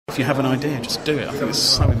If you have an idea, just do it. I think it's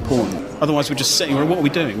so important. Otherwise we're just sitting, what are we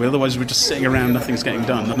doing? Otherwise we're just sitting around, nothing's getting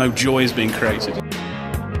done, no joy is being created.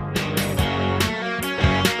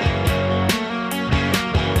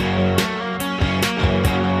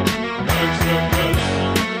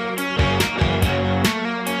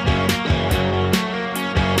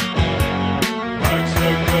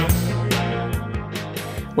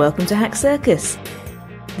 Welcome to Hack Circus.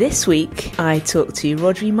 This week I talked to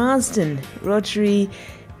Rhodri Marsden. Rhodri,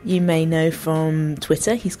 you may know from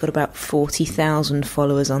Twitter. He's got about 40,000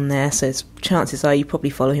 followers on there, so chances are you probably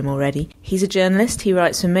follow him already. He's a journalist. He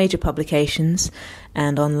writes for major publications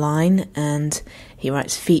and online, and he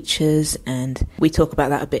writes features, and we talk about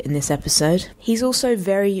that a bit in this episode. He's also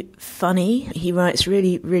very funny. He writes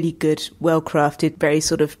really, really good, well-crafted, very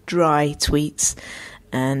sort of dry tweets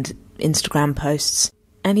and Instagram posts.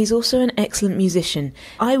 And he's also an excellent musician.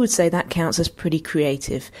 I would say that counts as pretty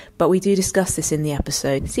creative, but we do discuss this in the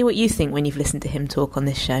episode. See what you think when you've listened to him talk on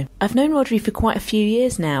this show. I've known Rhodri for quite a few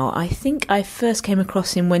years now. I think I first came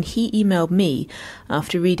across him when he emailed me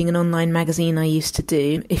after reading an online magazine I used to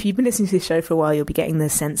do. If you've been listening to this show for a while, you'll be getting the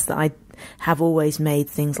sense that I have always made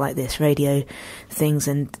things like this, radio things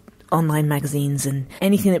and online magazines and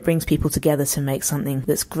anything that brings people together to make something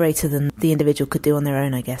that's greater than the individual could do on their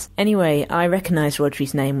own, I guess. Anyway, I recognised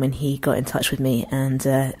Rhodri's name when he got in touch with me and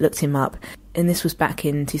looked him up. And this was back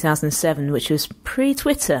in 2007, which was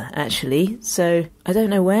pre-Twitter, actually. So I don't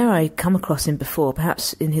know where I come across him before,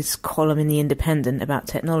 perhaps in his column in The Independent about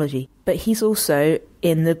technology. But he's also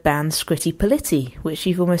in the band Scritti Politti, which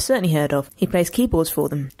you've almost certainly heard of. He plays keyboards for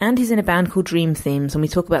them. And he's in a band called Dream Themes, and we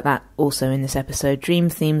talk about that also in this episode. Dream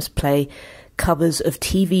Themes play covers of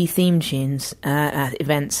TV theme tunes at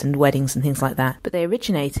events and weddings and things like that. But they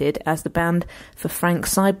originated as the band for Frank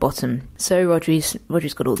Sidebottom. So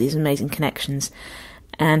Rhodri's got all these amazing connections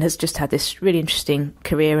and has just had this really interesting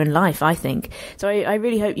career and life, I think. So I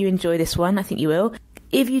really hope you enjoy this one. I think you will.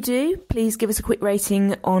 If you do, please give us a quick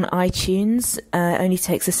rating on iTunes. It only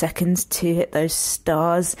takes a second to hit those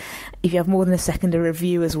stars. If you have more than a second, a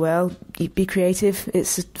review as well. Be creative.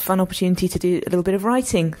 It's a fun opportunity to do a little bit of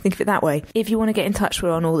writing. Think of it that way. If you want to get in touch,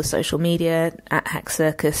 we're on all the social media, at Hack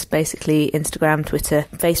Circus, basically Instagram, Twitter,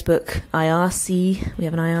 Facebook, IRC. We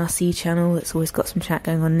have an IRC channel that's always got some chat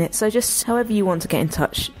going on in it. So just however you want to get in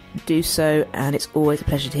touch, do so, and it's always a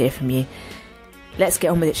pleasure to hear from you. Let's get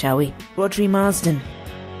on with it, shall we? Rhodri Marsden.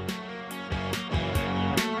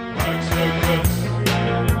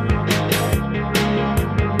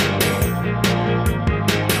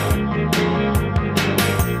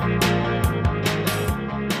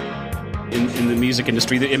 In the music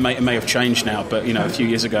industry, it may have changed now, but a few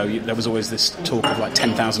years ago there was always this talk of like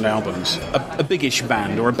 10,000 albums. A big-ish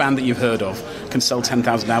band or a band that you've heard of can sell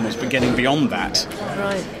 10,000 albums, but getting beyond that,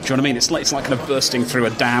 right? Do you know what I mean? It's like kind of bursting through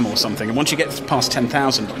a dam or something, and once you get past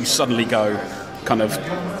 10,000, you suddenly go kind of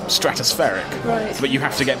stratospheric. Right. But you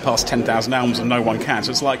have to get past 10,000 albums, and no one can.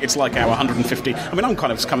 So it's like our 150. I mean, I'm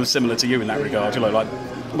kind of similar to you in that regard.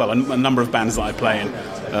 A number of bands that I play in.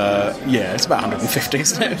 It's about 150,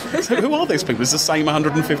 isn't it? So who are those people? It's the same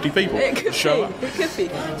 150 people. It could be.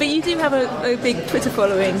 But you do have a big Twitter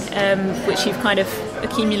following, which you've kind of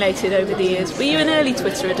accumulated over the years. Were you an early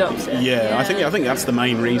Twitter adopter? Yeah. I think that's the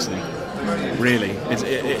main reason. Really,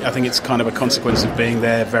 I think it's kind of a consequence of being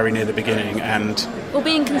there very near the beginning and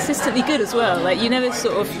being consistently good as well. Like you never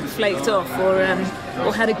sort of flaked off or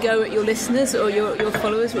had a go at your listeners or your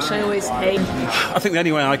followers, which I always hate. I think the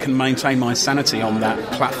only way I can maintain my sanity on that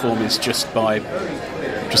platform is just by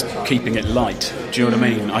just keeping it light. Do you know what I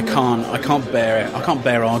mean? I can't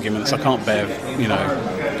bear arguments. I can't bear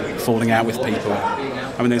falling out with people.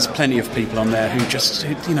 I mean, there's plenty of people on there who just,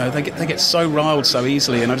 they get so riled so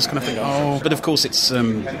easily, and I just kind of think, but of course it's,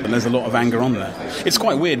 there's a lot of anger on there. It's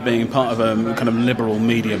quite weird being part of a kind of liberal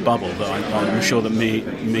media bubble that I'm sure that me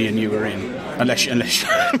and you are in. Unless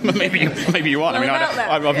maybe you aren't. I mean,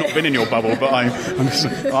 I've not been in your bubble, but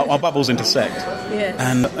our bubbles intersect. Yeah.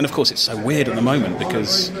 And of course it's so weird at the moment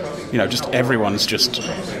because just everyone's just,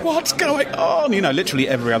 what's going on? Literally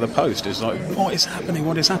every other post is like, what is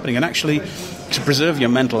happening? And actually, to preserve your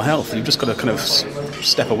mental health, you've just got to kind of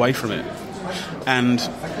step away from it. And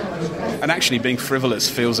actually being frivolous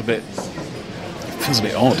feels a bit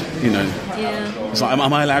odd, Yeah. It's like,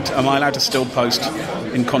 am I allowed to still post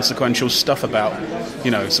inconsequential stuff about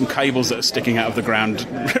some cables that are sticking out of the ground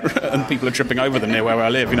and people are tripping over them near where I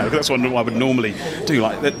live. That's what I would normally do.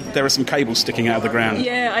 Like there are some cables sticking out of the ground.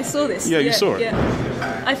 Yeah, I saw this. Yeah, you saw it.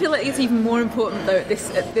 Yeah. I feel like it's even more important though at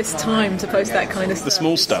this time to post that kind of stuff. The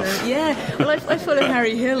small stuff. Well, I follow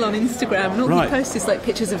Harry Hill on Instagram, and all he posts is like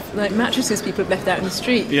pictures of like mattresses people have left out in the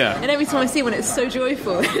street. Yeah. And every time I see one, it's so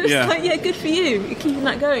joyful. It's like, yeah, good for you. You're keeping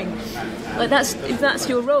that going. Like if that's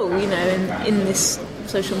your role, in this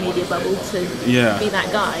social media bubble to be that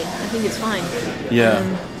guy, I think it's fine.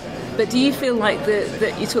 But do you feel like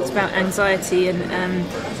that you talked about anxiety and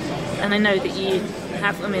I know that you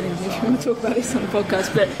have, I mean, we want to talk about this on the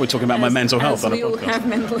podcast, but we're talking about my mental health on a podcast. We all have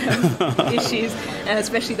mental health issues,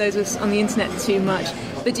 especially those of us on the internet too much.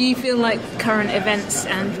 But do you feel like current events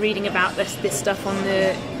and reading about this stuff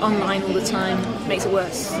online all the time makes it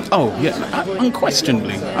worse? Oh yeah,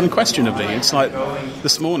 unquestionably. It's like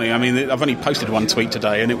this morning. I mean, I've only posted one tweet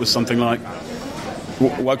today, and it was something like,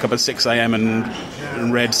 woke up at 6 a.m. and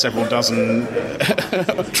read several dozen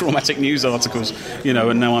traumatic news articles,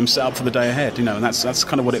 and now I'm set up for the day ahead, and that's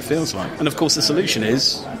kind of what it feels like. And of course, the solution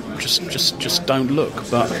is just don't look.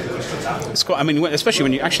 But it's quite. I mean, especially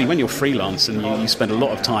when you're freelance and you spend a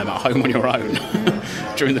lot of time at home on your own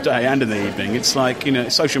during the day and in the evening. It's like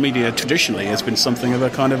social media traditionally has been something of a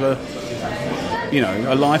kind of a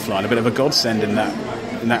lifeline, a bit of a godsend in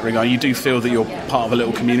that regard. You do feel that you're part of a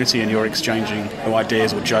little community and you're exchanging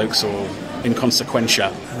ideas or jokes or inconsequentia.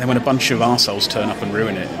 And then when a bunch of arseholes turn up and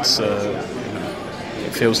ruin it,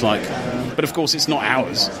 it feels like. But of course, it's not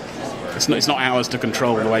ours. It's not ours to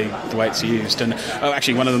control the way it's used. And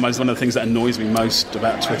actually, one of the things that annoys me most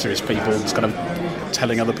about Twitter is people just kind of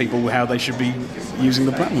telling other people how they should be using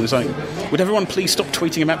the platform. It's like, would everyone please stop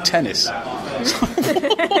tweeting about tennis?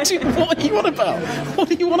 What are you on about?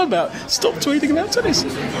 What are you on about? Stop tweeting about tennis.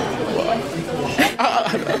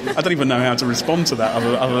 I don't even know how to respond to that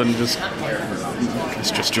other than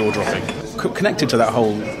it's just jaw-dropping. Connected to that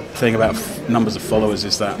whole thing about numbers of followers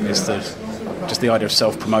is just the idea of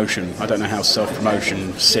self-promotion. I don't know how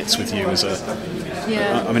self-promotion sits with you as a...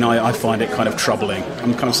 Yeah. I mean, I find it kind of troubling.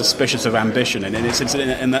 I'm kind of suspicious of ambition, and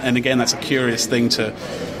and again, that's a curious thing to...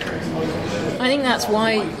 I think that's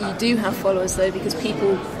why you do have followers, though, because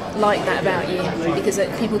people like that about you, because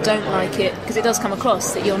people don't like it, because it does come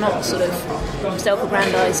across that you're not sort of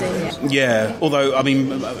self-aggrandizing. Yeah, although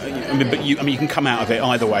you can come out of it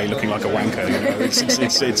either way, looking like a wanker.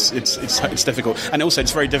 It's difficult, and also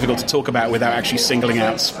it's very difficult to talk about without actually singling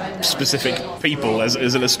out specific people as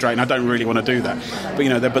illustrating. I don't really want to do that,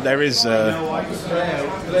 but there is I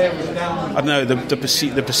don't know, the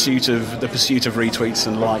pursuit of retweets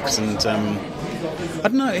and likes and. I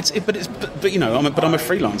don't know. I'm a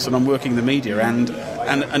freelancer and I'm working the media, and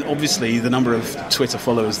obviously the number of Twitter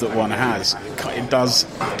followers that one has, it does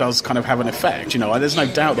kind of have an effect. There's no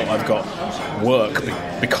doubt that I've got work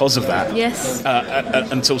because of that. Yes.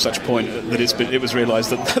 Until such point that it was realised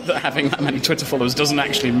that having that many Twitter followers doesn't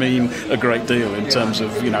actually mean a great deal in terms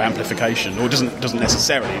of amplification, or doesn't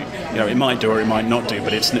necessarily. It might do or it might not do,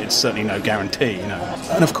 but it's certainly no guarantee.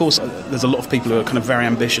 And of course, there's a lot of people who are kind of very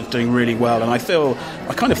ambitious, doing really well, and I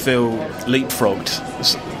kind of feel leapfrogged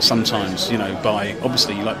sometimes, by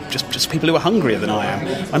obviously just people who are hungrier than I am,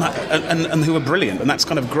 and who are brilliant, and that's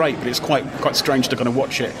kind of great. But it's quite strange to kind of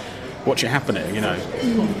watch it happening.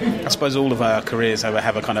 I suppose all of our careers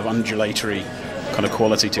have a kind of undulatory kind of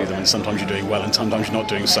quality to them, and sometimes you're doing well, and sometimes you're not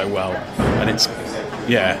doing so well, and it's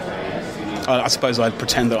I suppose I'd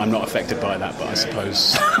pretend that I'm not affected by that, but I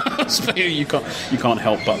suppose you can't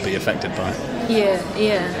help but be affected by it.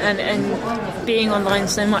 Yeah, and being online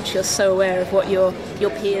so much, you're so aware of what your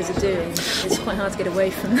peers are doing. It's quite hard to get away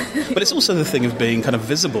from that. But it's also the thing of being kind of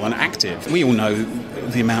visible and active. We all know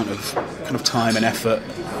the amount of kind of time and effort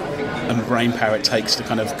and brain power it takes to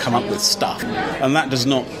kind of come up with stuff, and that does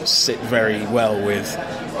not sit very well with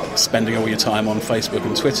spending all your time on Facebook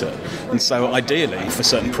and Twitter. And so ideally for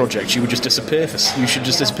certain projects you should just disappear for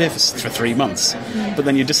 3 months, but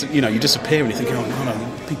then you disappear and you're thinking, oh no,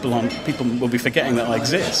 people will be forgetting that I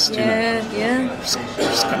exist.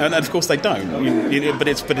 And of course they don't, but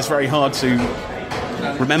it's very hard to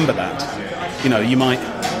remember that. You might,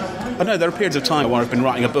 I know there are periods of time where I've been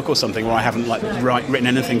writing a book or something where I haven't written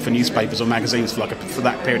anything for newspapers or magazines for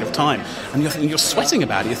that period of time, and you're sweating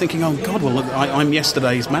about it. You're thinking, oh God, well look, I'm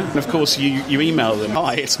yesterday's man. And of course you email them,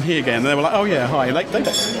 hi, it's me again, and they were like, oh yeah, hi.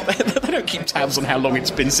 They don't keep tabs on how long it's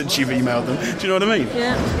been since you've emailed them. Do you know what I mean?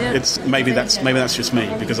 Yeah. It's maybe that's just me,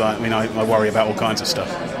 because I worry about all kinds of stuff.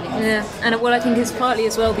 Yeah, and I think it's partly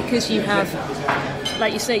as well because you have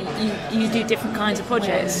like you say, you do different kinds of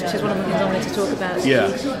projects, which is one of the things I wanted to talk about. So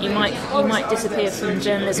Yeah. you might disappear from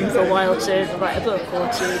journalism for a while to write a book or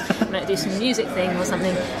to do some music thing or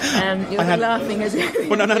something. You're laughing as if...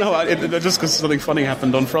 Well, no. Just because something funny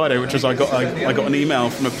happened on Friday, which was I got an email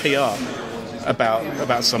from a PR about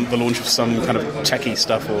the launch of some kind of techie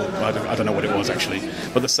stuff, or I don't know what it was actually,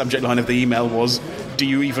 but the subject line of the email was, "Do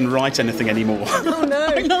you even write anything anymore?" Oh no!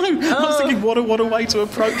 I know. I was thinking, what a way to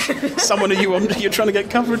approach someone you're trying to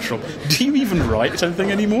get coverage from. Do you even write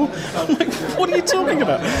anything anymore? I'm like, what are you talking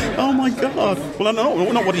about? Oh my god! Well,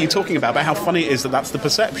 not what are you talking about, but how funny it is that that's the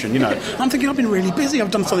perception. You know, I'm thinking I've been really busy.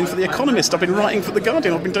 I've done something for The Economist. I've been writing for The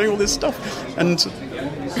Guardian. I've been doing all this stuff, and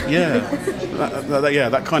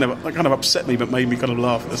that kind of upset me, but made me kind of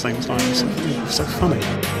laugh at the same time. It's so funny.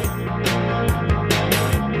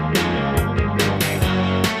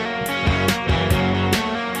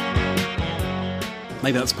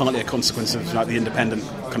 Maybe that's partly a consequence of like the independent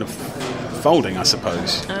kind of folding, I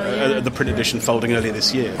suppose. The print edition folding earlier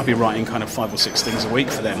this year. I'll be writing kind of 5 or 6 things a week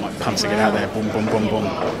for them, like punting it out there, boom, boom, boom, boom.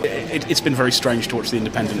 It's been very strange to watch the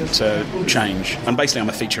independent change. And basically, I'm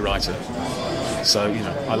a feature writer. So, you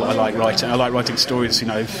know, I like writing. I like writing stories,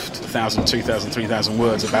 1,000, 2,000, 3,000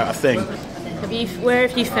 words about a thing. Where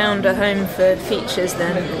have you found a home for features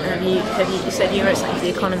then? You said you wrote something for The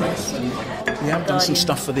Economist? Yeah, I've done some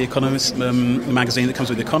stuff for The Economist, the magazine that comes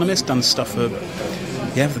with The Economist. Done stuff for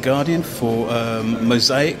The Guardian, for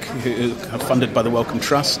Mosaic, who are funded by the Wellcome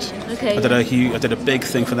Trust. Okay. I did a big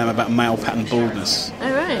thing for them about male pattern baldness.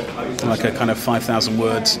 Oh right. Like a kind of 5,000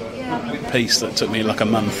 words piece that took me like a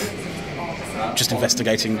month. Just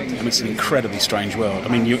investigating. I mean, it's an incredibly strange world. I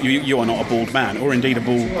mean, you are not a bald man, or indeed a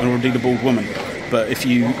bald woman. But if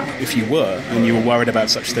you were, and you were worried about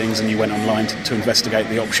such things, and you went online to investigate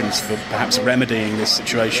the options for perhaps remedying this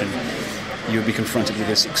situation, you would be confronted with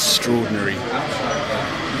this extraordinary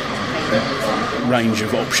range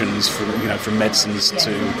of options from medicines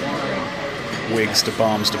to wigs to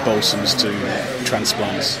balms to balsams to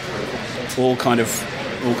transplants, all kind of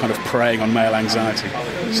preying on male anxiety.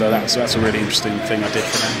 So that's a really interesting thing I did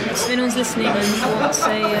for them. So if anyone's listening and wants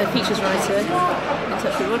a features writer, in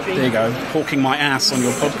touch with Rhodri. There you go, hawking my ass on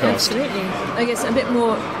your podcast. Absolutely. I guess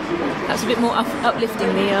perhaps a bit more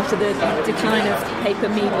upliftingly after the decline of paper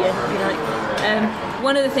media, if you like.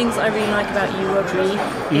 One of the things I really like about you, Rhodri,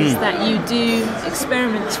 is that you do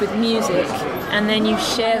experiments with music and then you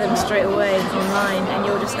share them straight away online, and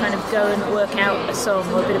you'll just kind of go and work out a song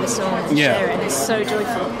or a bit of a song and share it, and it's so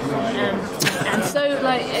joyful. And so,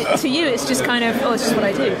 like, to you it's just kind of, it's just what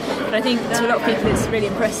I do. But I think to a lot of people it's really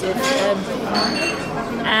impressive.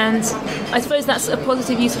 And I suppose that's a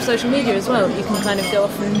positive use of social media as well. You can kind of go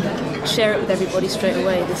off and share it with everybody straight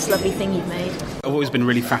away, this lovely thing you've made. I've always been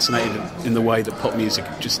really fascinated in the way that pop music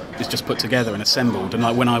is just put together and assembled. And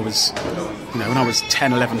like when I was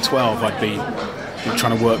 10, 11, 12, I'd be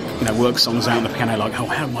trying to work songs out on the piano, like, oh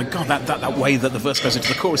my god, that way that the verse goes into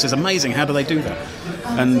the chorus is amazing. How do they do that?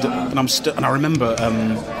 And I remember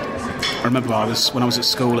when I was at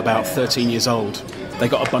school about 13 years old, they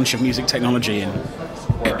got a bunch of music technology in,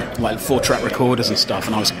 like 4-track recorders and stuff,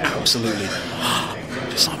 and I was absolutely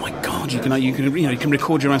just like, oh my god, you can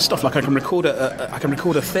record your own stuff. Like I can record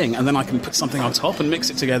a thing, and then I can put something on top and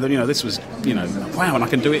mix it together. This was wow, and I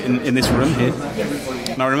can do it in this room here.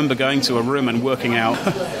 And I remember going to a room and working out.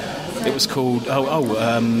 It was called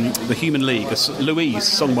The Human League, Louise,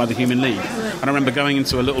 song by The Human League. And I remember going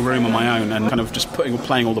into a little room on my own and kind of just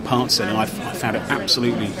playing all the parts in, and I found it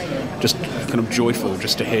absolutely just kind of joyful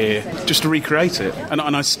just to recreate it. And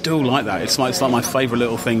I still like that. It's like my favourite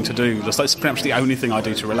little thing to do. It's pretty much the only thing I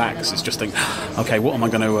do to relax is just think, okay, what am I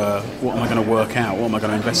going to work out? What am I going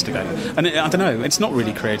to investigate? And I don't know. It's not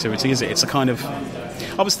really creativity, is it? It's a kind of.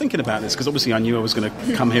 I was thinking about this because obviously I knew I was going to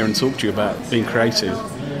come here and talk to you about being creative.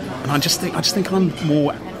 And I just think I'm just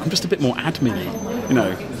a bit more admin-y,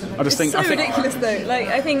 It's ridiculous though. Like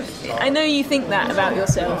I know you think that about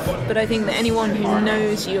yourself, but I think that anyone who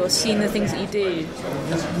knows you or seen the things that you do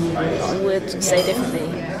would say differently,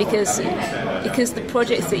 because the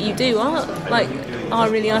projects that you do are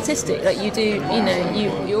really artistic. Like you do,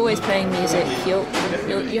 you're always playing music. You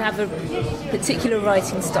have a particular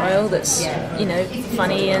writing style that's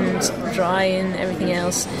funny and dry and everything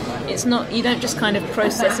else. It's not, you don't just kind of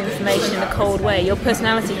process information in a cold way. Your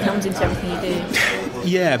personality comes into everything you do.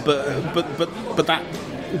 Yeah, but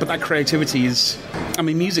that creativity is, I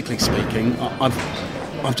mean, musically speaking,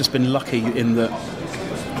 I've just been lucky in that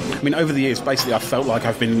I mean, over the years, basically, I felt like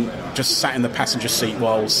I've been just sat in the passenger seat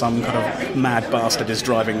while some kind of mad bastard is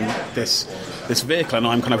driving this vehicle, and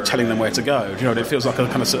I'm kind of telling them where to go. You know, it feels like a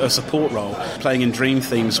kind of a support role. Playing in Dream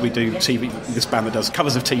themes, we do TV. This band that does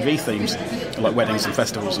covers of TV themes, like weddings and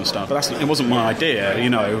festivals and stuff. But it wasn't my idea.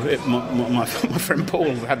 You know, my friend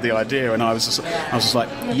Paul had the idea, and I was just like,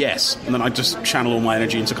 yes. And then I just channel all my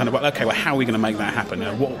energy into kind of like, okay, well, how are we going to make that happen? You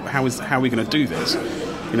know, how are we going to do this?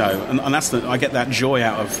 You know, and I get that joy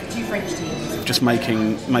out of just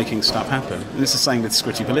making stuff happen. And it's the same with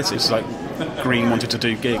Squitty Politti. It's like Green wanted to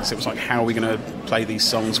do gigs. It was like, how are we going to play these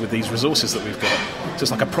songs with these resources that we've got? So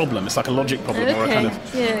it's like a problem. It's like a logic problem, or a kind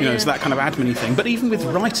of, it's that kind of admin thing. But even with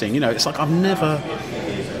writing, you know, it's like I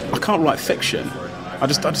can't write fiction. I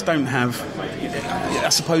just don't have. I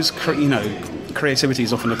suppose creativity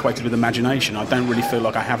is often equated with imagination. I don't really feel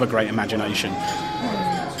like I have a great imagination.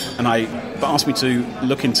 But ask me to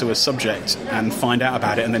look into a subject and find out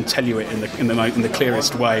about it, and then tell you it in the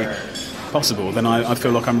clearest way possible. Then I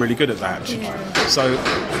feel like I'm really good at that. Yeah. So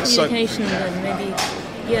communication, and maybe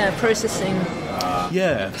processing.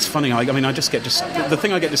 Yeah, it's funny. I mean, I just get the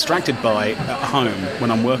thing I get distracted by at home when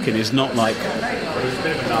I'm working is not like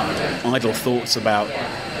idle thoughts about,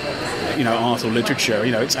 you know, art or literature.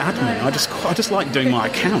 You know, it's admin. I just like doing my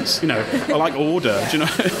accounts. You know, I like order. Do you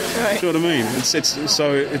know? Right. Do you know what I mean?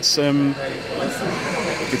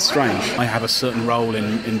 It's strange. I have a certain role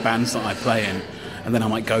in bands that I play in, and then I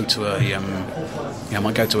might go to a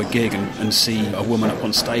gig and see a woman up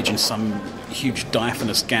on stage in some huge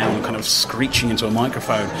diaphanous gown, kind of screeching into a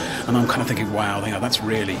microphone, and I'm kind of thinking, wow, you know, that's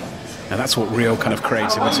what real kind of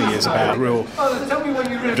creativity is about. Real,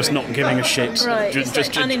 just not giving a shit. Right.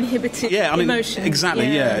 Just uninhibited emotion.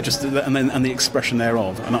 Exactly. Yeah. Just and the expression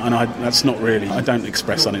thereof. And I that's not really. I don't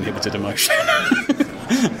express uninhibited emotion.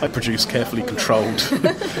 I produce carefully controlled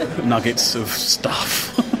nuggets of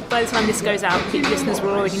stuff. By the time this goes out, listeners will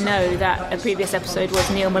already know that a previous episode was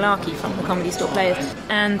Neil Malarkey from the Comedy Store Players.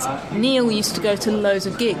 And Neil used to go to loads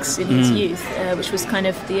of gigs in his youth, which was kind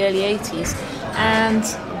of the early 80s. And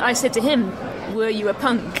I said to him, were you a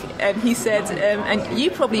punk? And he said, and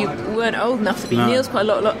you probably weren't old enough to be. No. Neil's quite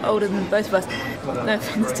a lot older than both of us. No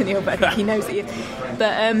offence to Neil, but I think he knows that he is.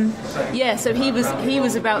 But so he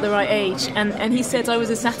was about the right age, and he said I was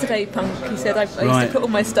a Saturday punk. He said I used to put all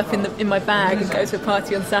my stuff in my bag and go to a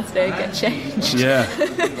party on Saturday and get changed. Yeah,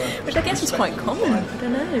 which I guess was quite common. I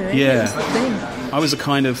don't know. Maybe it was the thing. I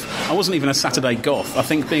wasn't even a Saturday goth. I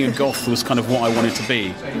think being a goth was kind of what I wanted to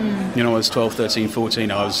be. You know, I was 12, 13, 14.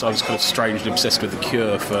 I was kind of strangely obsessed with The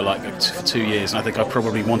Cure for like 2 years, and I think I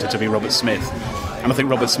probably wanted to be Robert Smith. And I think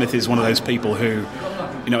Robert Smith is one of those people who,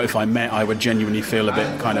 you know, if I met, I would genuinely feel a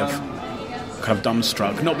bit kind of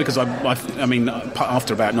dumbstruck. Not because I mean,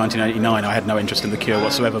 after about 1989, I had no interest in The Cure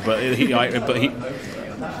whatsoever. But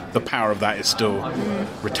the power of that is still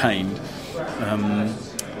retained. I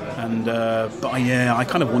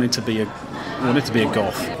kind of wanted to be a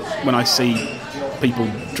goth. When I see people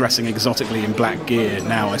dressing exotically in black gear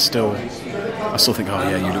now, I still think, oh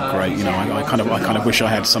yeah, you look great. You know, I kind of wish I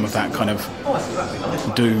had some of that kind of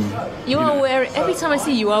doom. You are wearing, every time I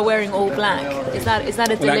see you are wearing all black. Is that a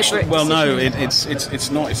deliberate decision? Well, no,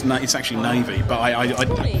 it's not. It's actually navy. But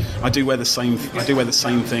I do wear the same. I do wear the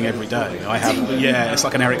same thing every day. I have. Yeah, it's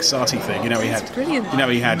like an Eric Satie thing. You know, he had. Brilliant. You know,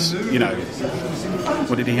 he had. You know,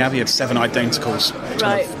 what did he have? He had 7 identical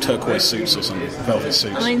turquoise suits or something, velvet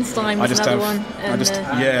suits. Einstein was another one. I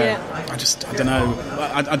don't know.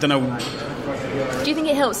 I don't know. Do you think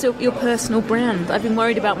it helps your personal brand? I've been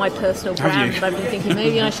worried about my personal brand. I've been thinking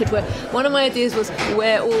maybe I should wear... One of my ideas was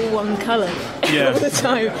wear all one colour all the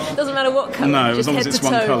time. Doesn't matter what colour. No, as long as it's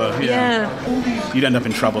one colour. Yeah. You'd end up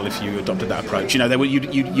in trouble if you adopted that approach. You know,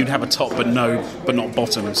 you'd have a top but not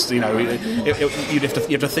bottoms. You know, you have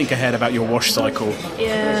to think ahead about your wash cycle.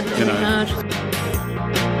 Yeah. You know.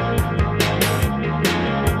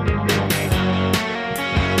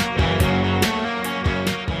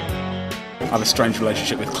 I have a strange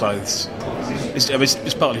relationship with clothes.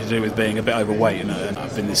 It's partly to do with being a bit overweight, and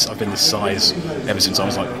I've been this size ever since I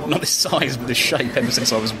was like, not this size, but this shape ever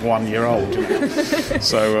since I was 1 year old.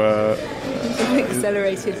 So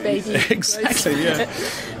accelerated baby. Exactly. Yeah.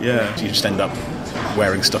 You just end up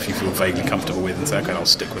wearing stuff you feel vaguely comfortable with, and say, okay, I'll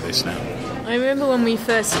stick with this now. I remember when we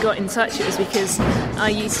first got in touch, it was because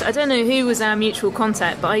I don't know who was our mutual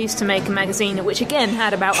contact, but I used to make a magazine which again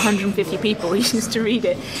had about 150 people who used to read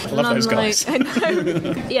it. I love those guys.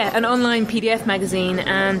 Yeah, an online PDF magazine,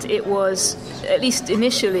 and it was, at least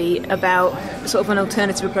initially, about sort of an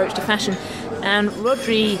alternative approach to fashion. And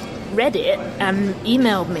Rhodri read it and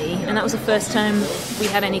emailed me, and that was the first time we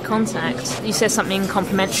had any contact. You said something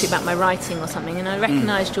complimentary about my writing or something, and I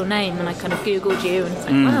recognised your name, and I kind of Googled you, and it's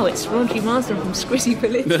like, wow, it's Rhodri Marsden from Scritti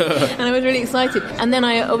Police. And I was really excited. And then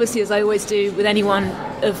I, obviously, as I always do with anyone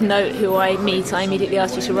of note who I meet, I immediately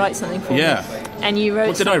asked you to write something for me. And you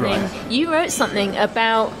wrote something. What did I write? You wrote something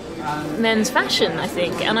about men's fashion, I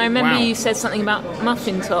think. And I remember you said something about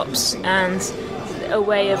muffin tops and a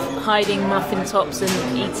way of hiding muffin tops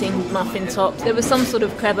and eating muffin tops. There was some sort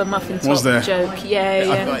of clever muffin top joke.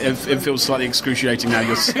 Yeah. It feels slightly excruciating now.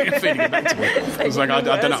 You're feeling it back to me. I was like, I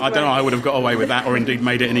don't know. I would have got away with that, or indeed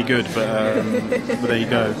made it any good. But there you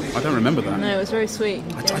go. I don't remember that. No, it was very sweet.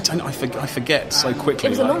 I forget so quickly.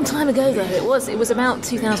 It was a long time ago, though. It was about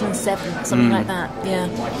 2007, something like that. Yeah.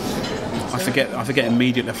 I forget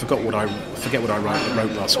immediately. I forget what I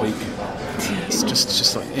wrote last week. It's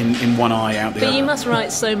just like in one eye out the other. But you must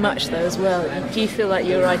write so much though as well. Do you feel like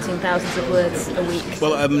you're writing thousands of words a week?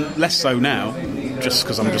 Well, less so now, just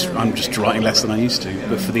because I'm just writing less than I used to.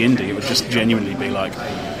 But for the indie, it would just genuinely be like,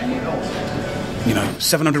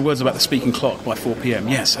 700 words about the speaking clock by 4 p.m.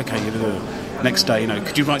 Yes, okay. Next day,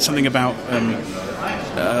 could you write something about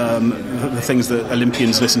the things that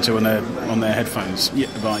Olympians listen to on their headphones?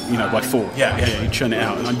 By 4. Yeah. You churn it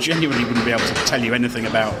out, and I genuinely wouldn't be able to tell you anything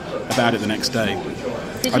about it the next day.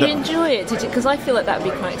 Did you enjoy it? Did you? Because I feel like that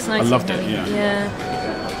would be quite exciting. I loved it. Yeah.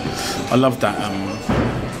 I loved that. One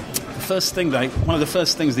of the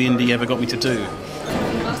first things the indie ever got me to do.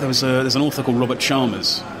 There's an author called Robert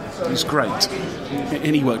Chalmers. He's great,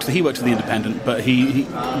 and he worked for the Independent, but he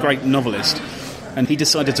a great novelist, and he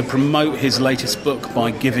decided to promote his latest book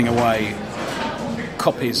by giving away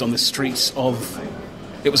copies on the streets of,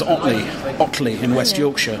 it was Otley in West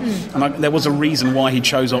Yorkshire, and there was a reason why he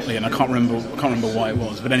chose Otley, and I can't remember why it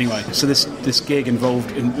was, but anyway, so this gig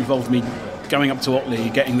involved me going up to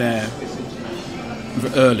Otley, getting there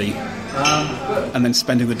early, and then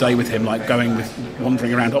spending the day with him, like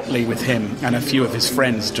wandering around Otley with him and a few of his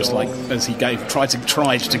friends, just like as he tried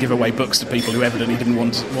to give away books to people who evidently didn't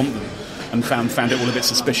want them, and found it all a bit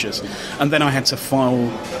suspicious. And then I had to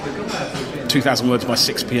file 2,000 words by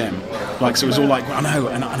 6 p.m. Like, so it was all like, I know,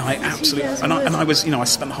 and I absolutely, and I was, I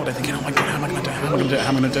spent the whole day thinking, oh my God, how am I going to do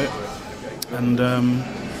it?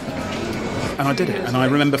 And I did it, and I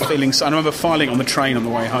remember filing on the train on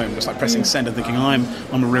the way home, just like pressing send and thinking, I'm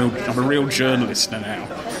a real journalist now,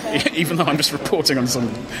 even though I'm just reporting on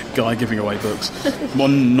some guy giving away books. Well,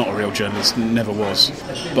 not a real journalist, never was,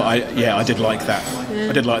 but I did like that. Yeah.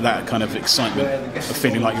 I did like that kind of excitement of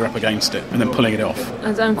feeling like you're up against it and then pulling it off.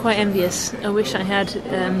 I'm quite envious. I wish I had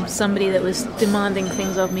somebody that was demanding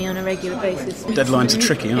things of me on a regular basis. Deadlines are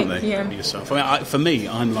tricky, aren't they? Yeah. Yourself. I mean, for me,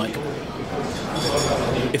 I'm like,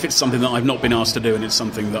 if it's something that I've not been asked to do and it's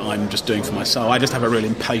something that I'm just doing for myself, I just have a real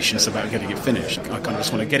impatience about getting it finished. I kind of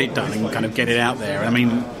just want to get it done and kind of get it out there. I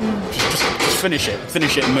mean, just finish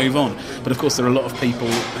it and move on. But of course, there are a lot of people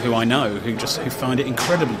who I know who find it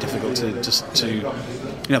incredibly difficult to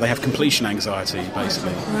they have completion anxiety,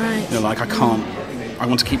 basically. Right. Like, I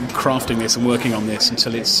want to keep crafting this and working on this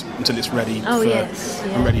until it's ready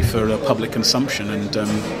ready for public consumption, and I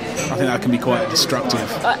think that can be quite destructive.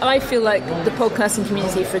 I feel like the podcasting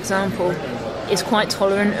community, for example, is quite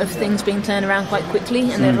tolerant of things being turned around quite quickly,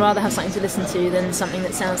 and they'd rather have something to listen to than something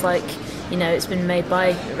that sounds like it's been made by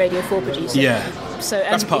a Radio 4 producer. Yeah. So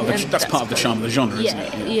that's part of the charm of the genre, isn't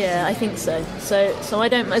it? Yeah, I think so. So I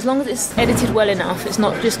don't. As long as it's edited well enough, it's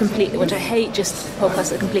not just completely. Which I hate, just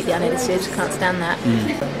podcasts that are completely unedited. Can't stand that.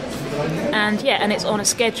 And it's on a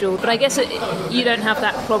schedule. But I guess you don't have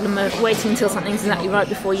that problem of waiting until something's exactly right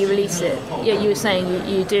before you release it. Yeah, you were saying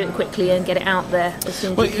you do it quickly and get it out there as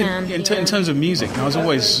soon as you can. In terms of music, I was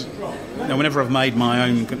always. Whenever I've made my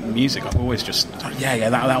own music, I've always just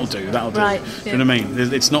that'll do. Right, do you know what I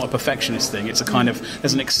mean? It's not a perfectionist thing. It's a kind of,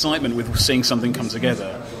 there's an excitement with seeing something come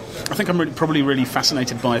together. I think I'm probably really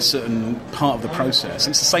fascinated by a certain part of the process.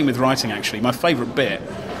 It's the same with writing, actually. My favourite bit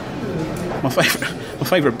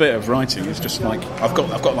of writing is just like I've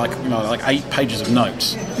got like 8 pages of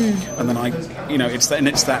notes, and then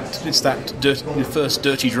it's that first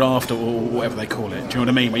dirty draft or whatever they call it. Do you know what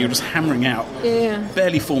I mean? Where you're just hammering out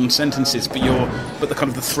barely formed sentences, but the kind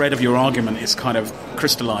of the thread of your argument is kind of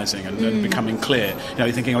crystallising and becoming clear.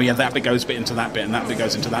 You're thinking, that bit goes into that bit, and that bit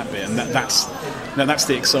goes into that bit, and that's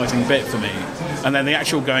the exciting bit for me. And then the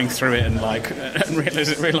actual going through it and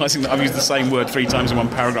realising that I've used the same word 3 times in one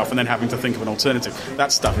paragraph, and then having to think of an alternative.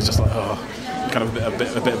 That stuff is just like kind of a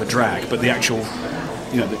bit of a drag. But the actual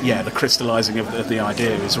the crystallising of the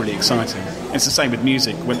idea is really exciting. It's the same with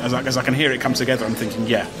music. As I can hear it come together, I'm thinking,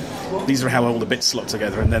 these are how all the bits slot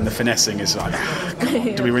together, and then the finessing is like, come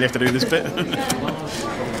on, do we really have to do this bit?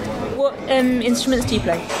 What instruments do you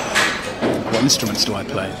play? What instruments do I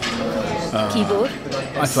play? Keyboard?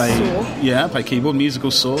 I play Saw? I play keyboard,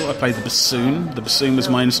 musical saw. I play the bassoon. The bassoon was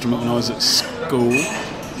my instrument when I was at school.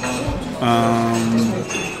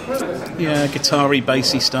 Guitar-y,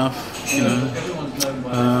 bassy stuff,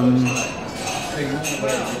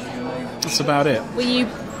 that's about it. Were you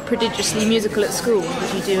prodigiously musical at school?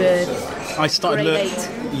 Did you do I started grade 8?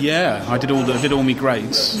 Yeah, I did all my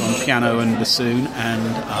grades on piano and bassoon,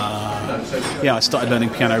 and I started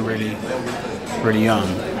learning piano really, really young.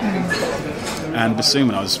 And bassoon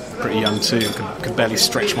when I was pretty young too. Could barely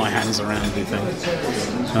stretch my hands around anything.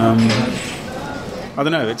 I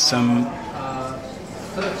don't know.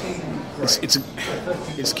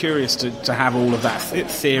 It's curious to have all of that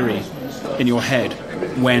theory in your head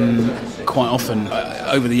when quite often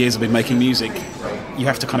over the years I've been making music, you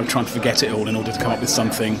have to kind of try and forget it all in order to come up with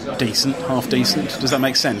something decent, half decent. Does that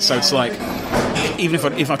make sense? So it's like, even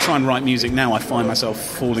if I try and write music now, I find myself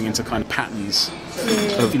falling into kind of patterns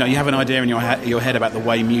of, you have an idea in your head about the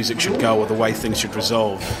way music should go or the way things should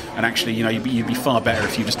resolve, and actually, you'd be far better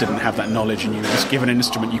if you just didn't have that knowledge and you were just given an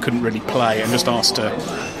instrument you couldn't really play and just asked to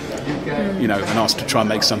try and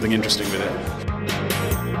make something interesting with it.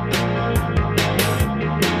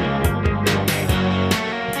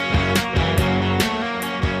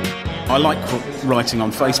 I like writing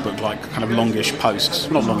on Facebook, like kind of longish posts,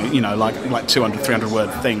 not long, like 200, 300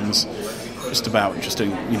 word things, just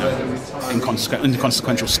doing,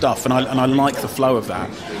 inconsequential stuff, and I like the flow of that.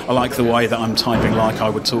 I like the way that I'm typing like I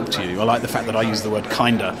would talk to you. I like the fact that I use the word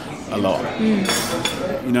kinda a lot. It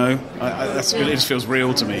just feels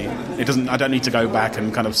real to me. I don't need to go back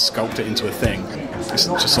and kind of sculpt it into a thing. It's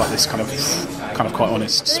just like this kind of quite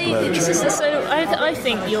honest splurge. So I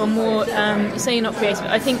think you're more, you say you're not creative,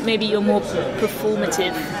 I think maybe you're more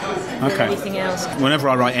performative than anything else. Whenever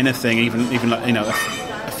I write anything, even like,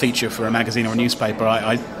 a feature for a magazine or a newspaper,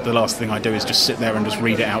 the last thing I do is just sit there and just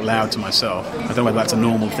read it out loud to myself. I don't know whether that's a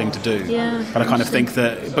normal thing to do, but I kind of think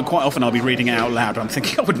that. But quite often I'll be reading it out loud and I'm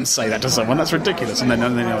thinking, I wouldn't say that to someone. That's ridiculous. And then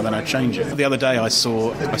I change it. The other day I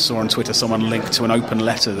saw on Twitter someone linked to an open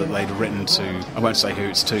letter that they'd written to. I won't say who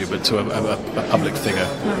it's to, but to a public figure.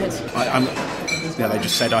 They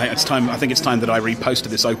just said, it's time. I think it's time that I reposted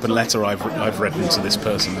this open letter I've written to this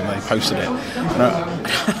person, and they posted it.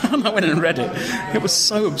 And I went and read it. It was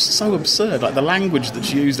so absurd. Like the language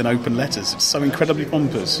that's used in open letters, it's so incredibly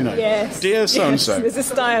pompous. Yes. Dear so and so. There's a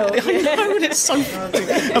style. I know, and it's so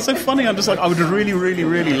funny. I'm just like, I would really, really,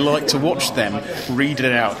 really like to watch them read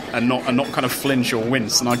it out and not kind of flinch or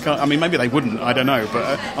wince. And I can't. I mean, maybe they wouldn't. I don't know.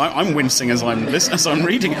 But I'm wincing as I'm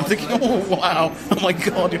reading it. I'm thinking, oh wow, oh my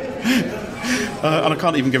god. And I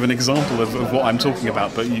can't even give an example of what I'm talking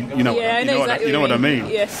about, but you know what I mean.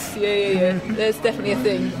 Yes, yeah. There's definitely a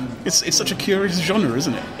thing. It's such a curious genre,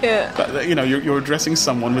 isn't it? Yeah. But, you're addressing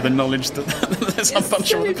someone with the knowledge that there's a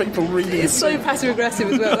bunch of other people reading. It's so passive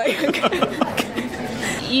aggressive as well.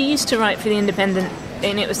 You used to write for The Independent,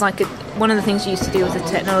 and it was like one of the things you used to do was a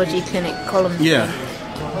technology clinic column. Yeah.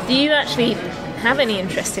 Do you actually have any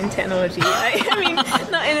interest in technology? I mean,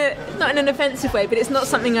 not in an offensive way, but it's not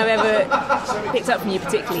something I've ever picked up from you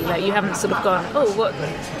particularly. Like, you haven't sort of gone, what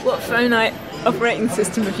phone operating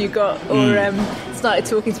system have you got, or started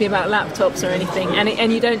talking to me about laptops or anything,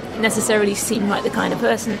 and you don't necessarily seem like the kind of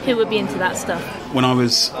person who would be into that stuff. When I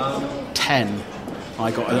was 10, I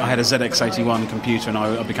had a ZX81 computer, and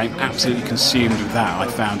I became absolutely consumed with that. I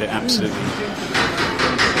found it absolutely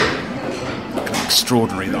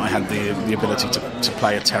extraordinary that I had the ability to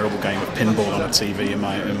play a terrible game of pinball on a TV in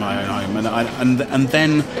my own home,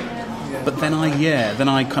 then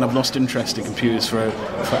I kind of lost interest in computers for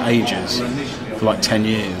ages, for like 10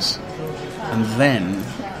 years, and then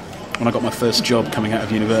when I got my first job coming out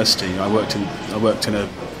of university, I worked in a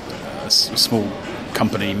small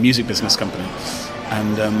company, music business company,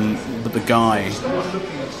 and but the guy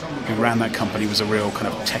who ran that company was a real kind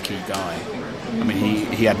of techie guy. I mean,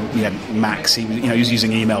 he had Macs. He was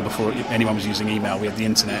using email before anyone was using email. We had the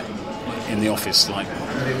internet in the office, like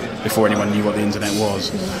before anyone knew what the internet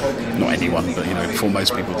was. Not anyone, but before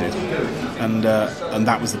most people did. And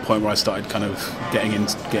that was the point where I started kind of getting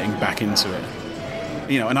back into it.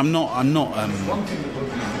 And I'm not. I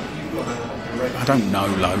don't know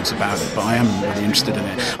loads about it, but I am really interested in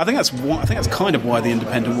it. I think that's kind of why The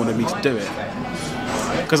Independent wanted me to do it.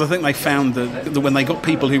 Because I think they found that when they got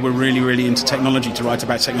people who were really, really into technology to write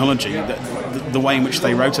about technology, that the way in which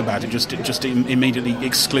they wrote about it just immediately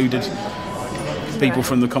excluded people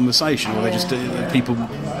from the conversation, or they just people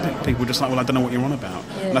just like, well, I don't know what you're on about.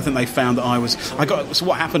 And I think they found that so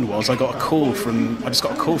what happened was I just got a call from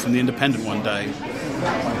the Independent one day,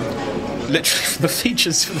 literally the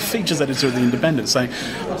features editor of the Independent, saying,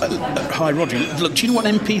 "Hi, Rhodri, look, do you know what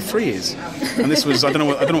MP3 is?" And this was I don't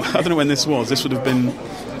know when this was. This would have been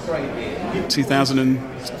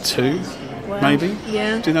 2002, maybe.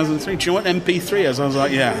 Yeah. 2003. Do you know what MP3 is? I was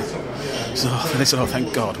like, yeah. So they said, "Oh,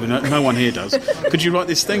 thank God, no one here does. Could you write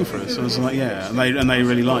this thing for us?" I was like, "Yeah," and they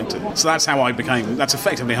really liked it. So that's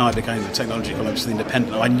effectively how I became the technology columnist for the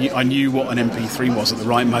Independent. I knew what an MP3 was at the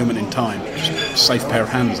right moment in time. Safe pair of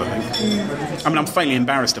hands, I think. I mean, I'm fairly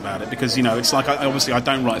embarrassed about it because it's like I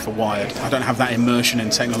don't write for Wired. I don't have that immersion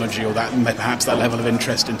in technology or perhaps that level of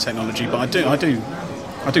interest in technology, but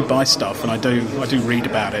I do buy stuff, and I do read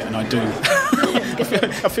about it, and I do.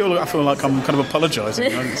 I feel like I'm kind of apologising.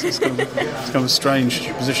 It's kind of a strange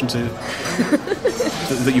position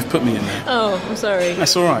that you've put me in there. Oh, I'm sorry.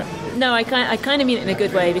 That's all right. No, I kind of mean it in a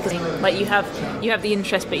good way, because like you have the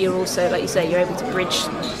interest, but you're also, like you say, you're able to bridge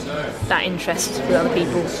that interest with other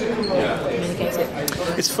people, communicate it.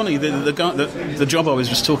 It's funny, the job I was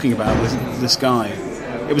just talking about with this guy.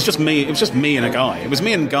 It was just me and a guy. It was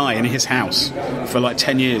me and a guy in his house for like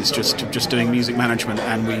 10 years, just doing music management,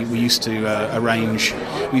 and we used to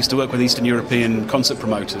we used to work with Eastern European concert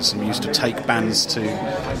promoters, and we used to take bands to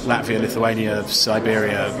Latvia, Lithuania,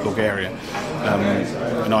 Siberia, Bulgaria,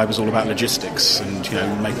 and I was all about logistics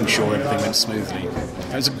and making sure everything went smoothly.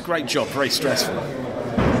 It was a great job, very stressful.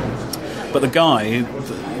 But the guy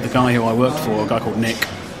who I worked for, a guy called Nick,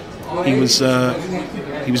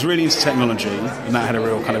 he was really into technology, and that had a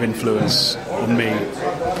real kind of influence on me.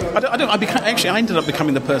 I ended up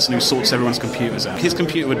becoming the person who sorts everyone's computers out. His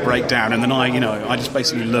computer would break down, and then I just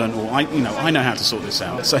basically learned, I know how to sort this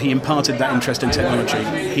out. So he imparted that interest in technology.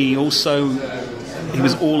 He was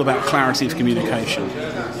all about clarity of communication.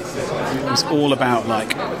 It was all about,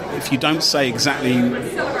 like, if you don't say exactly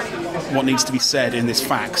what needs to be said in this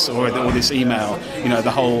fax or this email,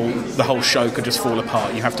 the whole show could just fall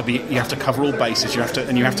apart. You have to cover all bases. You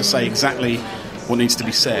have to say exactly what needs to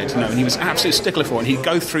be said. And he was an absolute stickler for it. And he'd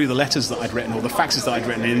go through the letters that I'd written or the faxes that I'd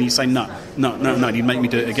written, and he'd say no. And he'd make me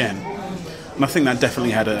do it again. And I think that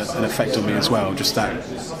definitely had an effect on me as well. Just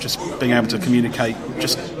being able to communicate,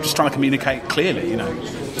 just trying to communicate clearly,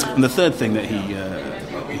 And the third thing that he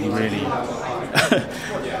really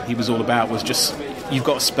he was all about was just, you've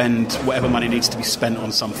got to spend whatever money needs to be spent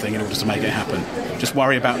on something in order to make it happen. Just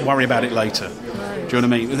worry about it later. Do you know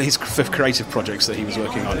what I mean? His creative projects that he was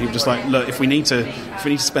working on, he was just like, look, if we need to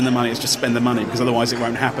spend the money, let's just spend the money, because otherwise it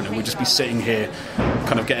won't happen, and we'll just be sitting here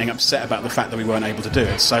kind of getting upset about the fact that we weren't able to do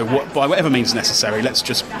it. So by whatever means necessary, let's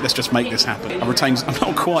just make this happen. I'm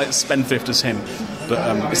not quite as spendthrift as him,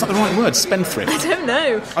 but is that the right word, spendthrift? I don't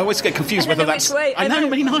know. I always get confused whether that's... I know,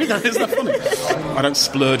 me neither. Isn't that funny? I don't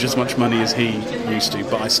splurge as much money as he used to,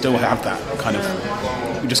 but I still have that kind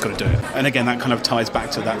of... We just got to do it. And again, that kind of ties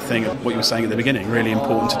back to that thing of what you were saying at the beginning. Really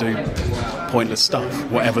important to do pointless stuff,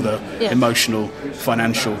 whatever the emotional,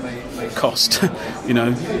 financial cost.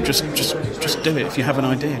 Just do it. If you have an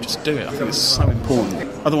idea, just do it. I think it's so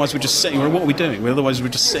important. Otherwise, we're just sitting. What are we doing? Otherwise, we're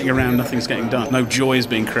just sitting around. Nothing's getting done. No joy is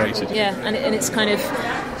being created. Yeah, and it's kind of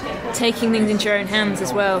taking things into your own hands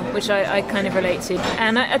as well, which I kind of relate to.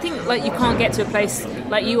 And I think, like, you can't get to a place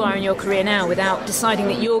like you are in your career now without deciding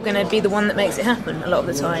that you're going to be the one that makes it happen a lot of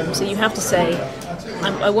the time. So you have to say,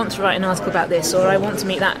 I want to write an article about this, or I want to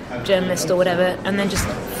meet that journalist or whatever, and then just...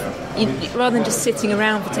 rather than just sitting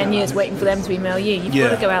around for 10 years waiting for them to email you, you've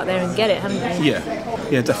got to go out there and get it, haven't you?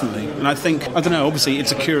 Yeah, definitely. And I think, I don't know, obviously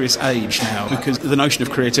it's a curious age now, because the notion of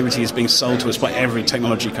creativity is being sold to us by every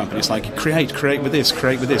technology company. It's like, create with this,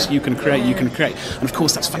 you can create. And of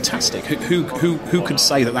course that's fantastic. Who could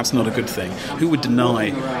say that that's not a good thing? Who would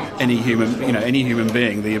deny any human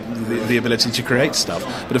being the ability to create stuff?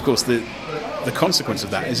 But of course the consequence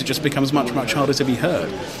of that is it just becomes much, much harder to be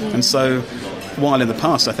heard. And so, while in the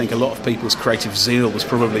past I think a lot of people's creative zeal was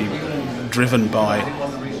probably driven by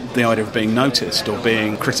the idea of being noticed or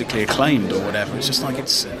being critically acclaimed or whatever, it's just like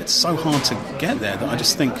it's so hard to get there that I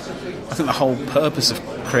think the whole purpose of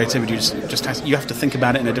creativity just has, you have to think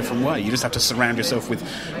about it in a different way. You just have to surround yourself with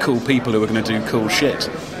cool people who are going to do cool shit.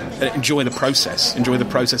 Enjoy the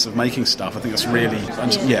process of making stuff. I think that's really,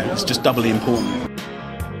 it's just doubly important.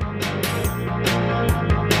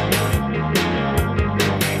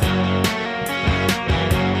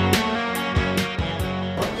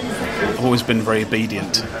 I've always been very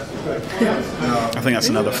obedient I think that's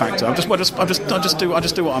another factor. I just do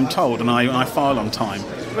what I'm told, and I file on time.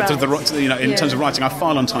 Right. In terms of writing, I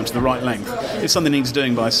file on time to the right length. If something needs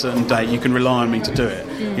doing by a certain date, you can rely on me to do it.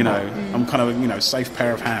 I'm kind of a safe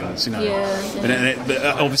pair of hands. But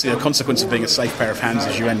obviously, the consequence of being a safe pair of hands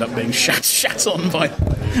is you end up being shat on by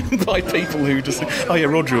people who just think, oh yeah,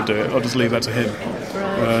 Rhodri will do it. I'll just leave that to him.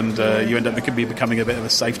 Right. And you end up becoming a bit of a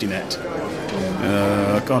safety net.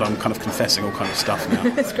 God, I'm kind of confessing all kind of stuff now.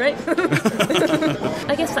 That's great.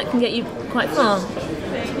 I guess that can get you quite far.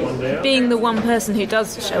 Being the one person who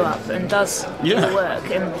does show up and does the work,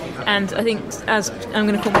 and I think, as I'm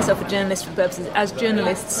going to call myself a journalist for purposes, as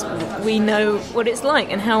journalists, we know what it's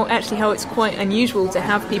like and how it's quite unusual to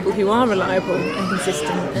have people who are reliable and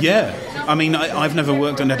consistent. Yeah, I mean, I've never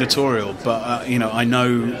worked on editorial, but I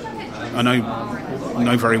know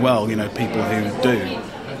very well, people who do,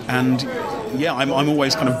 and yeah, I'm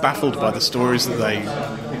always kind of baffled by the stories that they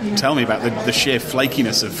tell me about the sheer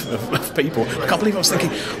flakiness of people. I can't believe I was thinking,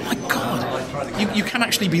 oh my God, you can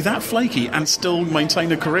actually be that flaky and still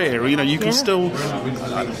maintain a career. You can still,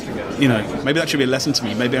 maybe that should be a lesson to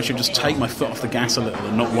me. Maybe I should just take my foot off the gas a little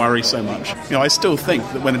and not worry so much. I still think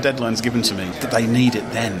that when a deadline's given to me, that they need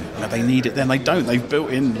it then. They need it then. They don't. They've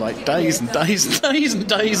built in like days and days and days and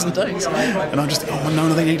days and days. And I just, oh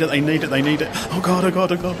no, they need it. They need it. They need it. Oh God, oh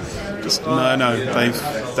God, oh God. Just no.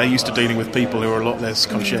 They're used to dealing with people who are a lot less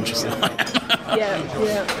conscientious than I am.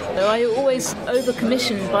 Yeah. No, I always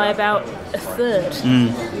overcommission by about a third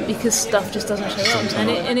because stuff just doesn't show up,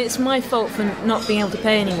 and it's my fault for not being able to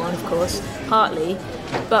pay anyone, of course, partly.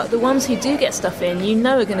 But the ones who do get stuff in,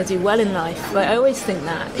 are going to do well in life. Like, I always think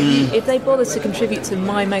that. If they bother to contribute to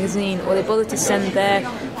my magazine, or they bother to send their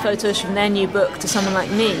photos from their new book to someone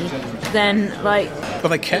like me, then, But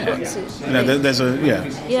they care.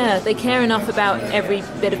 They care enough about every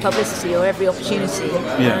bit of publicity or every opportunity.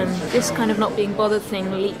 This kind of not being bothered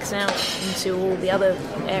thing leaks out into all the other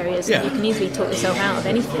areas, and you can easily talk yourself out of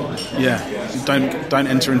anything. Yeah. Don't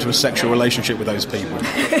enter into a sexual relationship with those people.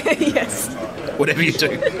 Yes. Whatever you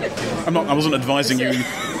do. I wasn't advising you.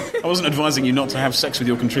 I wasn't advising you not to have sex with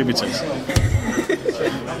your contributors.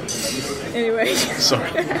 Anyway. Sorry.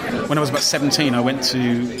 When I was about 17, I went to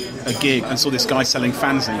a gig and saw this guy selling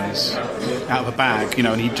fanzines out of a bag,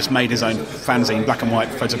 and he just made his own fanzine, black and white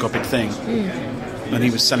photocopied thing. And he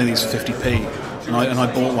was selling these for 50p. And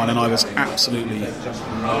I bought one, and I was absolutely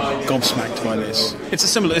gobsmacked by this. It's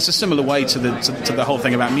a similar way to the whole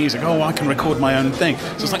thing about music. Oh, I can record my own thing.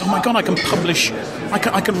 So it's like, oh my God, I can publish. I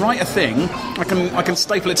can write a thing. I can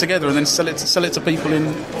staple it together and then sell it to people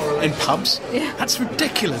in pubs. Yeah. That's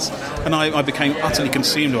ridiculous. And I became utterly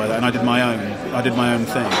consumed by that, and I did my own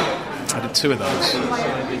thing. I did 2 of those.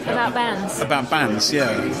 About bands. About bands, yeah.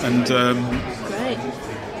 And great.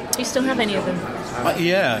 Do you still have any of them?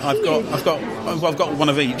 I've got one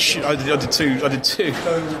of each. I did two.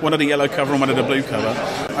 One had a yellow cover and one had a blue cover.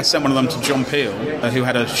 I sent one of them to John Peel, who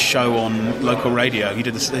had a show on local radio. He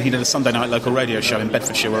did a Sunday night local radio show in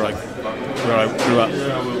Bedfordshire, where I grew up,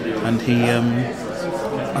 and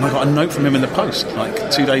I got a note from him in the post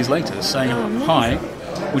like 2 days later saying, "Hi,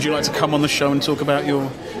 would you like to come on the show and talk about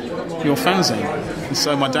your fanzine?" And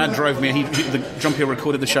so my dad drove me. John Peel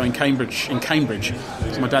recorded the show in Cambridge.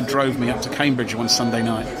 So my dad drove me up to Cambridge one Sunday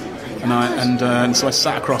night, and so I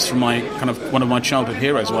sat across from one of my childhood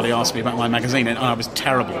heroes while he asked me about my magazine, and I was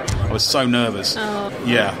terrible. I was so nervous. Oh.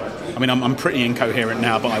 Yeah. I mean, I'm pretty incoherent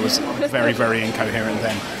now, but I was very, very incoherent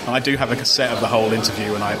then. And I do have a cassette of the whole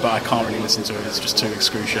interview, but I can't really listen to it. It's just too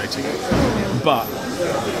excruciating. But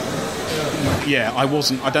yeah, I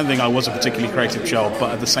don't think I was a particularly creative child,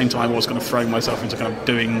 but at the same time I was kind of throwing myself into kind of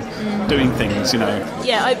doing things,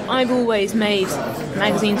 Yeah, I've always made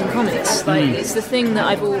magazines and comics. It's the thing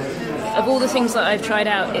that of all the things that I've tried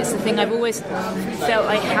out, it's the thing I've always felt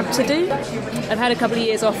I had to do. I've had a couple of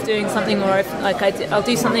years off doing something where I'll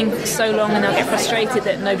do something so long and I'll get frustrated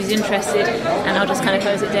that nobody's interested, and I'll just kind of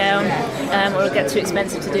close it down, or it'll get too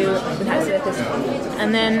expensive to do with Hack Circus.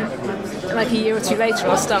 And then like a year or two later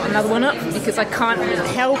I'll start another one up because I can't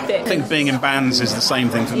help it. I think being in bands is the same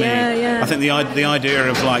thing for me. Yeah. I think the idea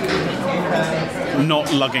of like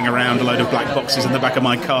not lugging around a load of black boxes in the back of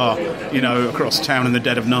my car, across town in the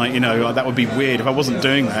dead of night, that would be weird. If I wasn't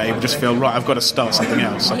doing that, it would just feel right. I've got to start something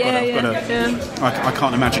else. I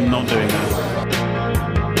can't imagine not doing that.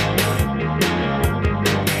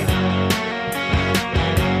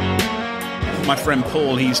 my friend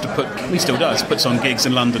Paul, he still does, puts on gigs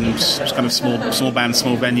in London, kind of small bands,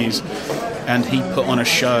 small venues, and he put on a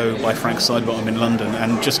show by Frank Sidebottom in London,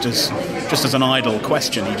 and just as an idle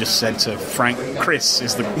question, he just said to Frank, Chris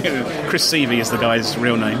Seavey is the guy's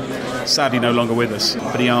real name, sadly no longer with us,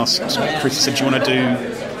 but he asked Chris, he said, do you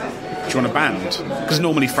want a band? Because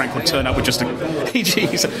normally Frank would turn up with just he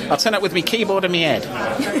said, I'll turn up with me keyboard and me head.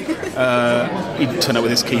 He'd turn up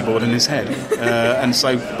with his keyboard and his head. And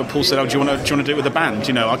so, but Paul said, do you want to do it with a band?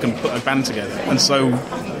 I can put a band together. And so,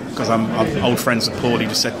 because I'm old friends with Paul, he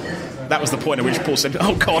just said, that was the point at which Paul said,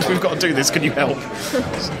 oh God, we've got to do this, can you help?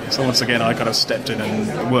 So once again, I kind of stepped in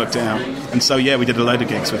and worked it out. And so, yeah, we did a load of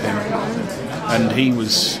gigs with him. And he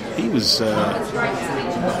was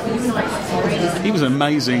an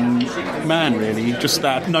amazing man, really. Just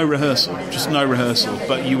that, no rehearsal.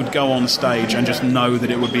 But you would go on stage and just know that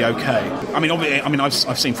it would be okay. I've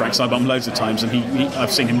seen Frank Sidebottom loads of times, and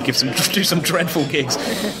I've seen him do some dreadful gigs.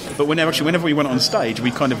 But whenever we went on stage,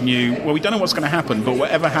 we kind of knew, well, we don't know what's going to happen, but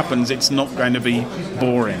whatever happens, it's not going to be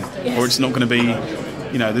boring, or it's not going to be,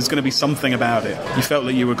 there's going to be something about it. You felt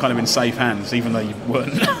that you were kind of in safe hands, even though you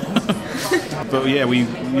weren't. But yeah,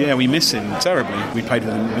 we miss him terribly. We played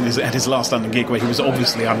with him at his last London gig where he was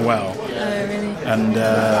obviously unwell. Oh, really? And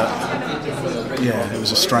it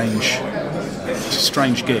was a strange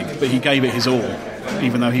gig. But he gave it his all,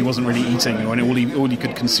 even though he wasn't really eating, and all he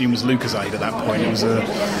could consume was Lucozade at that point. It was a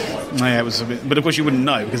bit. But of course you wouldn't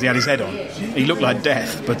know because he had his head on. He looked like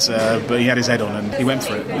death, but he had his head on and he went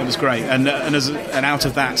for it. It was great. And out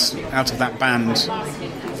of that band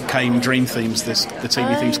came Dream Themes, the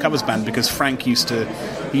TV Themes covers band, because Frank used to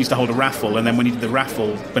hold a raffle, and then when he did the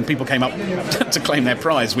raffle, when people came up to claim their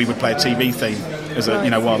prize, we would play a TV theme as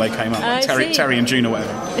while they came up, Terry and June or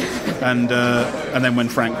whatever. And then when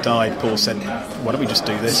Frank died, Paul said, "Why don't we just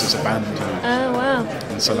do this as a band?" Oh wow!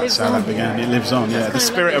 And so that's how that began. It lives on. Yeah, the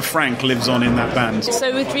spirit of Frank lives on in that band.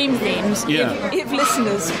 So with Dream Themes, if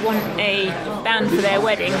listeners want a band for their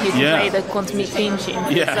wedding who can play the Quantum Leap theme tune, for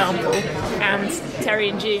example, and Terry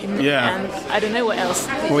and June, and I don't know what else.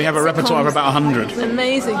 Well, we have a repertoire of about 100.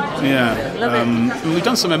 Amazing. Yeah, love it. We've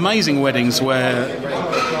done some amazing weddings where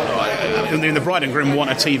the bride and groom want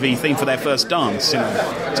a TV theme for their first dance. So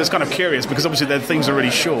it's kind of curious because obviously their themes are really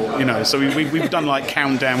short. So we've done like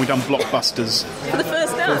Countdown, we've done Blockbusters for the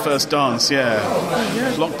first dance. For the first dance, yeah.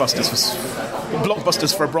 Blockbusters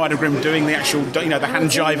for a bride and groom doing the actual, the hand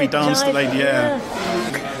jivey dance that they,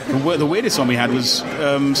 The weirdest one we had was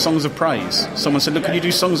Songs of Praise. Someone said, look, can you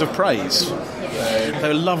do Songs of Praise? They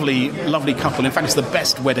were a lovely, lovely couple. In fact, it's the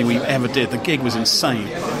best wedding we ever did. The gig was insane.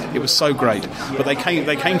 It was so great. But they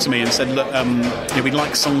came to me and said, look, we'd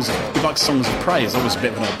like songs of praise. That was a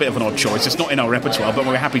bit of an odd choice. It's not in our repertoire, but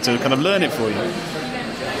we're happy to kind of learn it for you.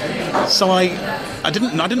 So I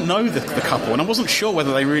didn't know the couple, and I wasn't sure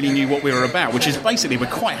whether they really knew what we were about, which is basically we're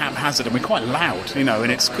quite haphazard and we're quite loud,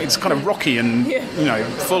 and it's kind of rocky and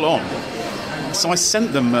full on. So I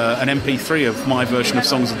sent them an MP3 of my version of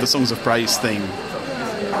the Songs of Praise theme,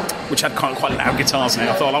 which had quite loud guitars in it.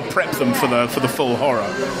 I thought I'll prep them for the full horror,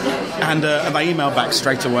 and they emailed back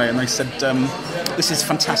straight away and they said, this is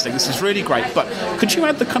fantastic, this is really great, but could you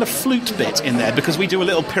add the kind of flute bit in there, because we do a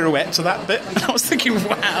little pirouette to that bit? And I was thinking,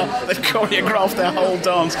 wow, they've choreographed their whole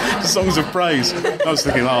dance to Songs of Praise. I was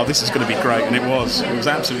thinking, this is going to be great, and it was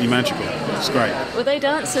absolutely magical. It was great. Were they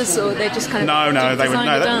dancers, or they just kind of they weren't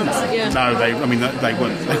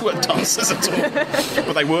dancers at all,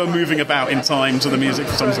 but they were moving about in time to the music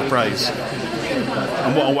for Songs of Praise.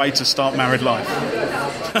 And what a way to start married life.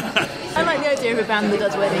 I like the idea of a band that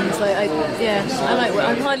does weddings. I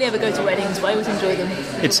hardly ever go to weddings, but I always enjoy them.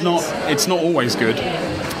 It's not always good.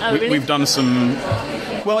 Oh, really? We've done some.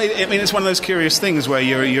 Well, it's one of those curious things where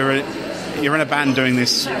you're in a band doing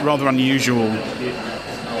this rather unusual.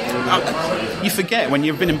 You forget when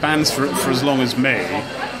you've been in bands for as long as me.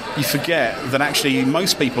 You forget that actually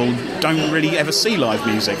most people don't really ever see live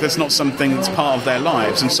music. That's not something that's part of their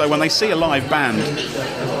lives. And so when they see a live band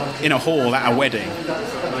in a hall at a wedding,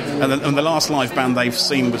 and the last live band they've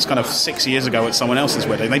seen was kind of 6 years ago at someone else's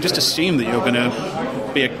wedding, they just assume that you're going to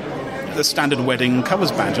be the standard wedding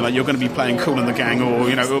covers band. You're going to be playing Kool and the Gang, or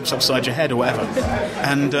Oops Upside Your Head or whatever.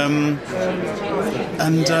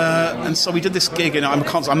 And so we did this gig, and I'm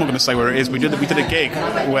not going to say where it is. We did a gig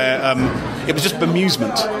where it was just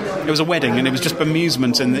bemusement. It was a wedding, and it was just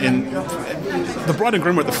bemusement. In the bride and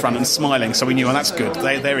groom were at the front and smiling, so we knew, that's good.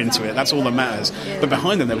 They're into it. That's all that matters. But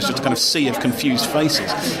behind them, there was just a kind of sea of confused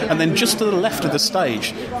faces. And then just to the left of the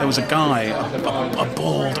stage, there was a guy, a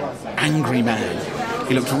bald, angry man.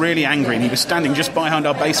 He looked really angry, and he was standing just behind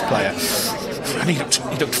our bass player, and he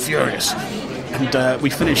looked furious. And and we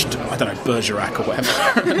finished, I don't know, Bergerac or whatever,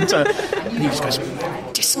 and he just goes,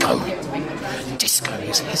 disco,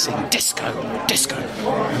 he's hissing, disco,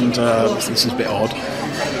 and this is a bit odd.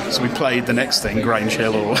 So we played the next thing, Grange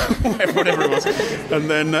Hill or whatever it was, and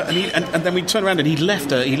then we turned around and he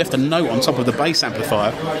left a note on top of the bass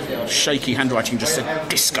amplifier, shaky handwriting, just said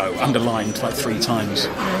disco underlined like 3 times.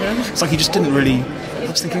 It's like he just didn't really. I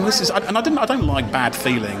was thinking this is, and I don't like bad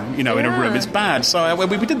feeling, in a room. It's bad. So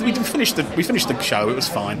we finished the show. It was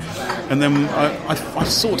fine, and then I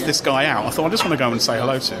sorted this guy out. I thought I just want to go and say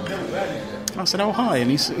hello to him. I said, "Oh, hi,"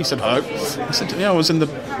 and he said, "Hello." I said, "Yeah, I was in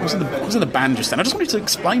the band just then. I just wanted to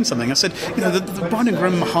explain something." I said, the bride and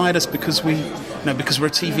groom hired us because we're a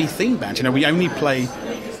TV theme band. We only play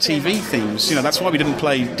TV themes. That's why we didn't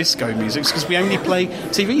play disco music, because we only play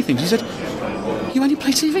TV themes. He said, "You only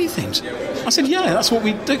play TV themes?" I said, "Yeah, that's what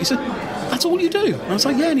we do." He said, "That's all you do?" And I was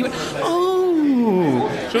like, "Yeah." And he went, "Oh."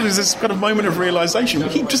 So there's this kind of moment of realisation.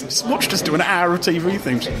 He just watched us do an hour of TV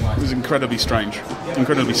themes. It was incredibly strange.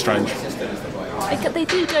 They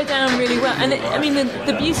do go down really well, and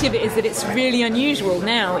the beauty of it is that it's really unusual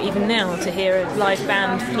even now, to hear a live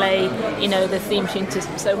band play, the theme tune to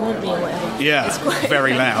 "So Want Me" or whatever. Yeah, it's quite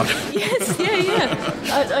very loud. Yes, yeah.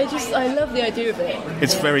 I love the idea of it.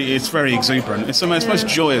 It's very exuberant. It's the most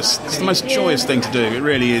joyous. It's the most joyous thing to do. It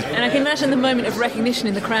really is. And I can imagine the moment of recognition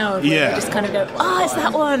in the crowd. Where they just kind of go, it's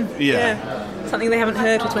that one. Yeah. Something they haven't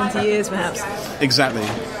heard for 20 years, perhaps. Exactly.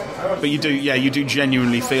 But you do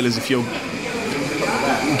genuinely feel as if you're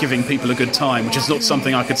giving people a good time, which is not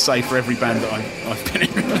something I could say for every band that I've been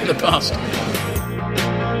in the past.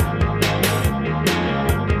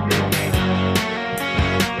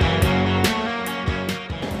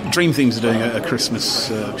 Dream Themes are doing a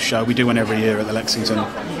Christmas show. We do one every year at the Lexington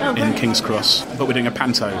in King's Cross, but we're doing a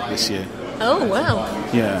panto this year. Oh wow!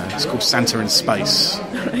 Yeah, it's called Santa in Space.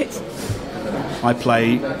 Right. I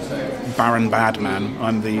play Baron Badman.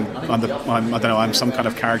 I'm some kind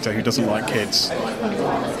of character who doesn't like kids.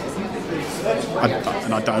 I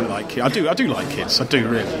don't like kids. I do like kids. I do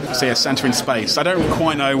really. So yeah, Santa in Space. I don't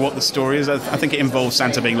quite know what the story is. I think it involves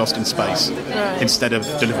Santa being lost in space. Right. Instead of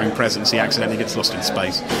delivering presents, he accidentally gets lost in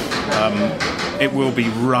space. It will be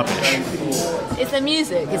rubbish. Is there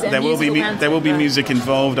music? Is there will be music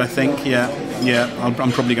involved, I think. Yeah. I'm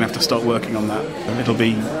probably going to have to start working on that. It'll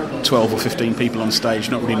be 12 or 15 people on stage,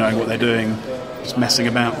 not really knowing what they're doing, just messing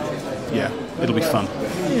about. Yeah, it'll be fun.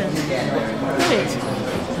 Yeah. Great.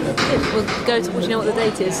 We'll go to. Do you know what the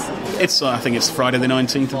date is? I think it's Friday the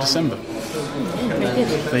 19th of December. Very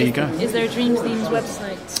good. There you go. Is there a Dream Themes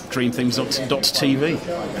website? Dreamthemes.tv.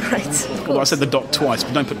 Right. Well, I said the dot twice,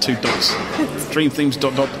 but don't put 2 dots.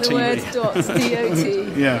 Dreamthemes.tv. The word dots,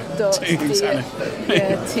 D-O-T. Yeah. Dots, exactly.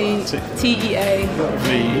 Yeah, T-E-A.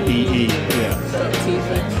 V-E-E. Yeah. Dot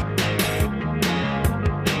TV.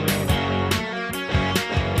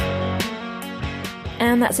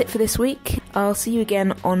 And that's it for this week. I'll see you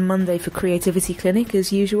again on Monday for Creativity Clinic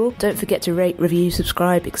as usual. Don't forget to rate, review,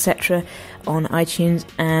 subscribe, etc. on iTunes.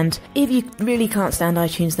 And if you really can't stand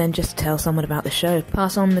iTunes, then just tell someone about the show.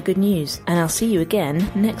 Pass on the good news. And I'll see you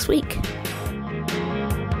again next week.